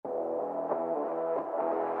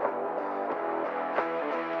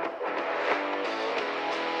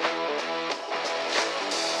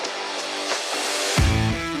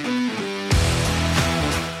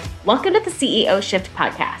Welcome to the CEO Shift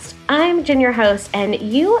podcast. I'm Jen, your host, and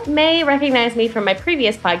you may recognize me from my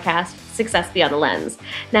previous podcast, Success Beyond the Lens.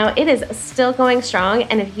 Now, it is still going strong,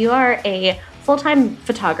 and if you are a full-time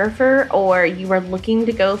photographer, or you are looking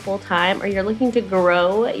to go full-time, or you're looking to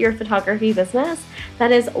grow your photography business,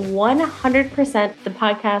 that is 100% the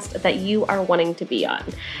podcast that you are wanting to be on.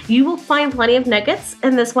 You will find plenty of nuggets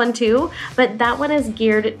in this one too, but that one is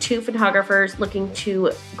geared to photographers looking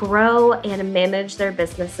to grow and manage their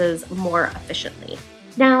businesses more efficiently.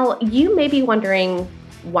 Now, you may be wondering,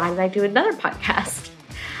 why did I do another podcast?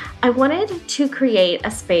 I wanted to create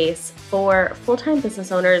a space for full-time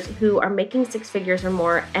business owners who are making six figures or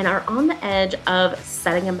more and are on the edge of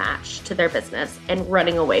setting a match to their business and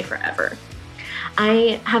running away forever.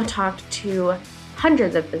 I have talked to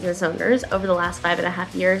hundreds of business owners over the last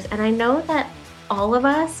 5.5 years, and I know that all of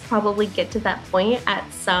us probably get to that point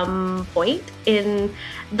at some point in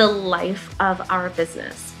the life of our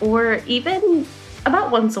business, or even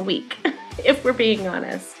about once a week, if we're being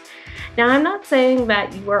honest. Now, I'm not saying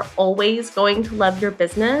that you are always going to love your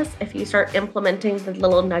business if you start implementing the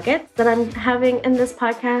little nuggets that I'm having in this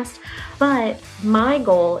podcast, but my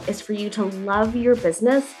goal is for you to love your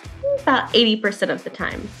business about 80% of the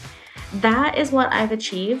time. That is what I've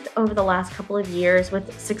achieved over the last couple of years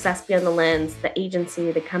with Success Beyond the Lens, the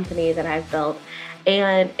agency, the company that I've built.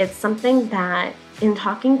 And it's something that in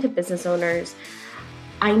talking to business owners,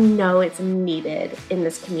 I know it's needed in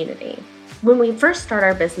this community. When we first start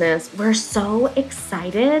our business, we're so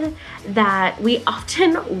excited that we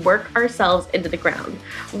often work ourselves into the ground.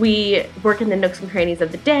 We work in the nooks and crannies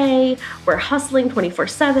of the day. We're hustling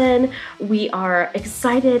 24/7. We are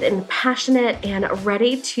excited and passionate and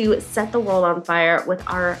ready to set the world on fire with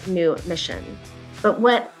our new mission. But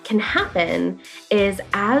what can happen is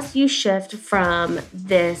as you shift from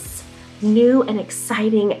this new and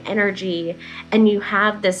exciting energy and you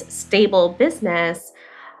have this stable business,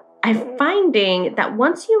 I'm finding that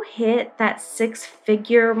once you hit that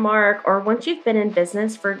six-figure mark, or once you've been in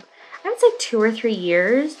business for, I would say 2 or 3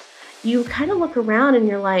 years, you kind of look around and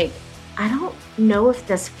you're like, I don't know if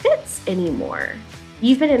this fits anymore.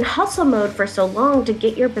 You've been in hustle mode for so long to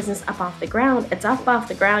get your business up off the ground. It's up off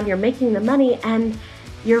the ground, you're making the money, and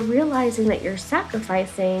you're realizing that you're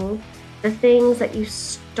sacrificing the things that you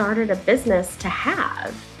started a business to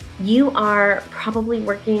have. You are probably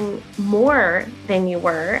working more than you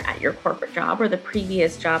were at your corporate job or the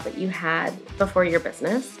previous job that you had before your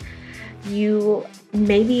business. You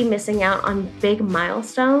may be missing out on big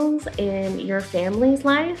milestones in your family's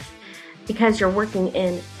life because you're working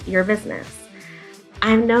in your business.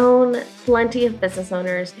 I've known plenty of business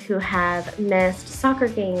owners who have missed soccer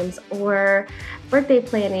games or birthday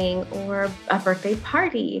planning or a birthday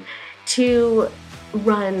party to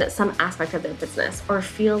run some aspect of their business, or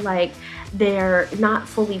feel like they're not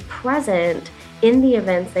fully present in the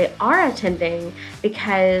events they are attending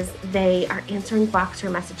because they are answering Voxer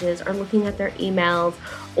messages or looking at their emails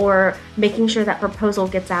or making sure that proposal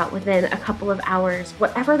gets out within a couple of hours,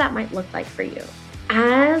 whatever that might look like for you.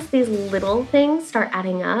 As these little things start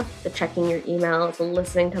adding up, the checking your emails, the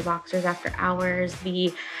listening to Voxers after hours,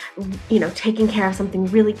 the taking care of something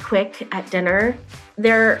really quick at dinner,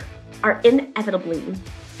 there are inevitably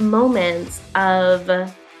moments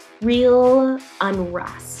of real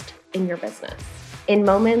unrest in your business. In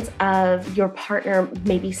moments of your partner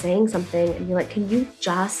maybe saying something and you're like, can you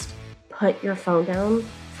just put your phone down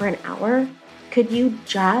for an hour? Could you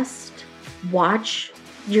just watch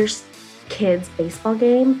your kids' baseball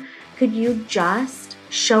game? Could you just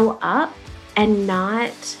show up and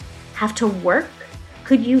not have to work?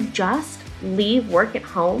 Could you just leave work at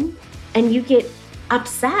home? And you get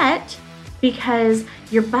upset because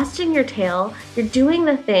you're busting your tail, you're doing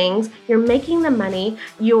the things, you're making the money,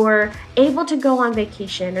 you're able to go on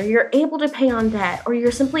vacation, or you're able to pay on debt, or you're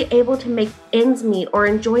simply able to make ends meet or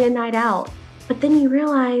enjoy a night out. But then you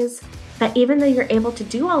realize that even though you're able to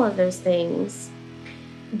do all of those things,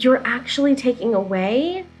 you're actually taking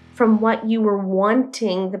away from what you were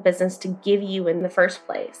wanting the business to give you in the first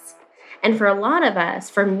place. And for a lot of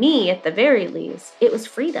us, for me at the very least, it was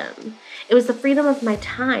freedom. It was the freedom of my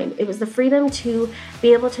time. It was the freedom to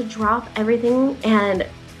be able to drop everything and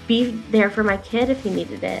be there for my kid if he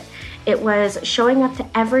needed it. It was showing up to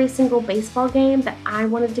every single baseball game that I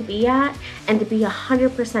wanted to be at and to be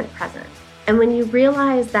 100% present. And when you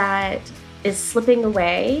realize that is slipping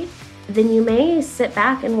away, then you may sit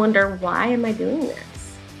back and wonder, why am I doing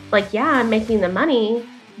this? Like, yeah, I'm making the money,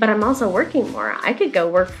 but I'm also working more. I could go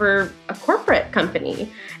work for a corporate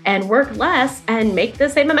company and work less and make the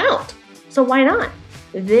same amount. So why not?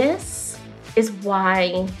 This is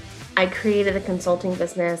why I created a consulting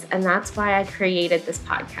business, and that's why I created this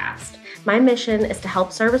podcast. My mission is to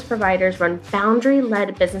help service providers run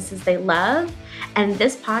boundary-led businesses they love, and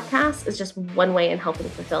this podcast is just one way in helping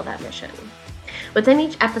fulfill that mission. Within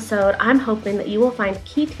each episode, I'm hoping that you will find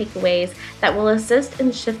key takeaways that will assist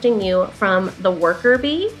in shifting you from the worker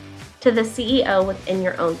bee to the CEO within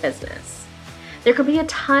your own business. There could be a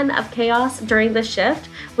ton of chaos during the shift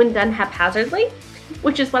when done haphazardly,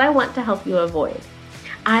 which is what I want to help you avoid.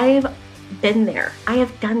 I've been there. I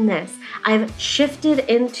have done this. I've shifted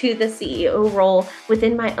into the CEO role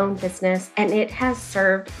within my own business, and it has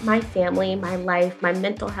served my family, my life, my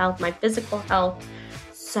mental health, my physical health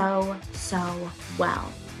so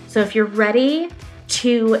well. So if you're ready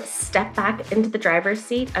to step back into the driver's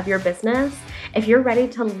seat of your business, if you're ready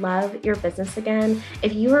to love your business again,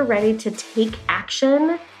 if you are ready to take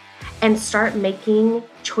action and start making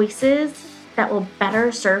choices that will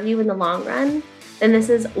better serve you in the long run, then this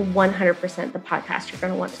is 100% the podcast you're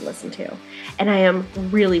going to want to listen to. And I am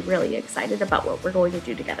really excited about what we're going to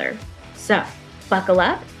do together. So buckle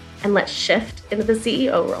up and let's shift into the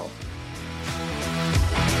CEO role.